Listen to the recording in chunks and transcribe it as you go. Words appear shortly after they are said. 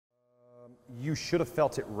You should have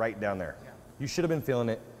felt it right down there. Yeah. You should have been feeling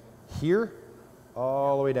it here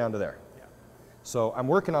all the way down to there. Yeah. So I'm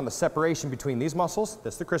working on the separation between these muscles.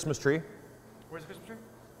 That's the Christmas tree. Where's the Christmas tree?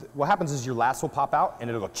 What happens is your lats will pop out and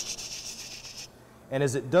it'll go and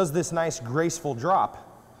as it does this nice graceful drop,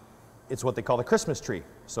 it's what they call the Christmas tree.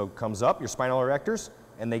 So it comes up, your spinal erectors,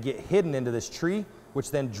 and they get hidden into this tree, which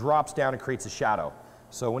then drops down and creates a shadow.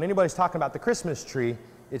 So when anybody's talking about the Christmas tree,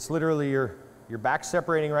 it's literally your back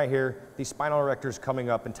separating right here, these spinal erectors coming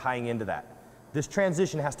up and tying into that. This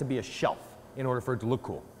transition has to be a shelf in order for it to look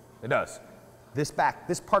cool. It does. This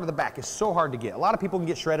part of the back is so hard to get. A lot of people can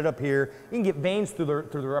get shredded up here. You can get veins through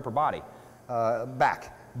their upper body,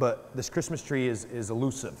 back. But this Christmas tree is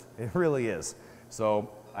elusive. It really is. So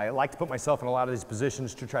I like to put myself in a lot of these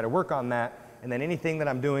positions to try to work on that. And then anything that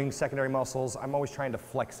I'm doing, secondary muscles, I'm always trying to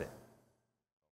flex it.